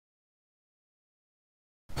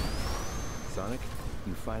Sonic,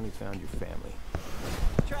 you finally found your family.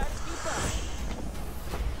 Try to keep up.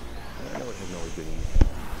 I know it hasn't always been easy,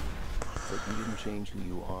 but you didn't change who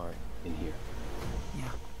you are in here.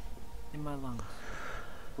 Yeah, in my lungs.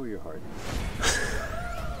 Or your heart.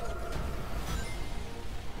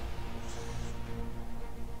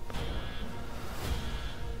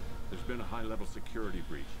 There's been a high-level security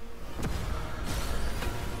breach.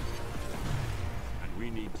 And we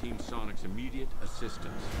need Team Sonic's immediate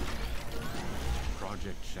assistance.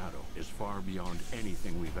 Project Shadow is far beyond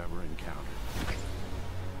anything we've ever encountered.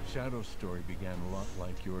 Shadow's story began a lot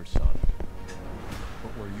like yours, Sonic.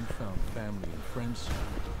 But where you found family and friends,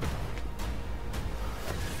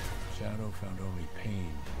 Shadow found only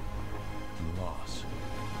pain and loss.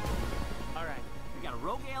 All right, we got a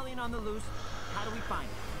rogue alien on the loose. How do we find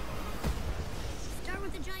it? Start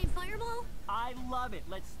with a giant fireball? I love it.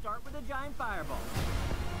 Let's start with a giant fireball.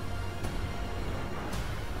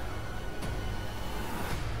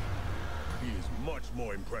 He is much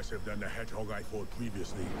more impressive than the hedgehog I fought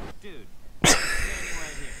previously. Dude,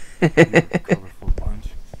 standing right here. Colorful bunch.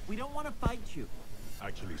 We don't want to fight you.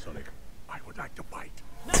 Actually, Sonic, I would like to bite.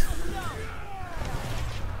 No, no!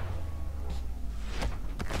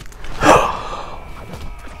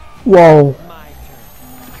 Whoa. My turn.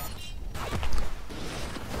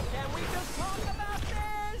 Can we just talk about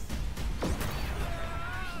this?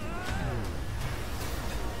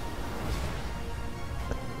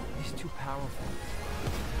 He's too powerful.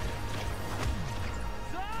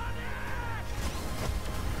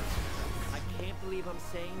 I can't believe I'm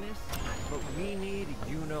saying this, but we need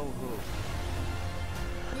you-know-who.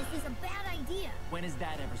 This is a bad idea. When has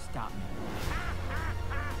that ever stopped me?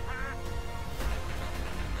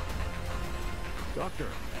 Doctor,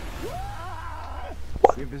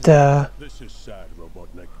 What the? this is sad,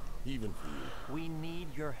 Robotnik. Even for you. We need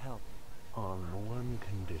your help. On one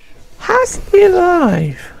condition. How's he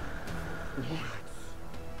alive?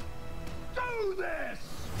 Do this!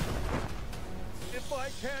 If I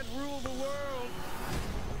can't rule the world,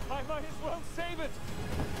 I might as well save it.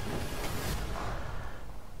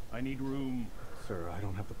 I need room. Sir, I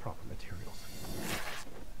don't have the proper materials.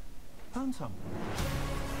 Found some.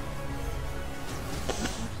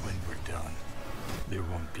 When we're done, there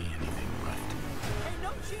won't be anything left. Hey,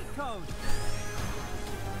 no cheat code!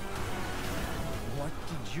 What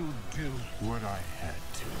did you do? What I had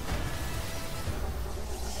to.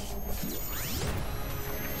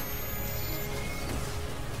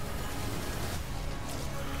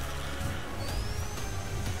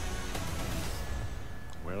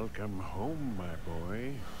 Welcome home, my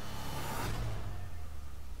boy.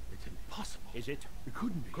 It's impossible. Is it? It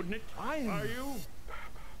couldn't be. Couldn't it? Are you?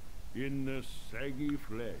 In the saggy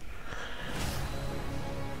flesh.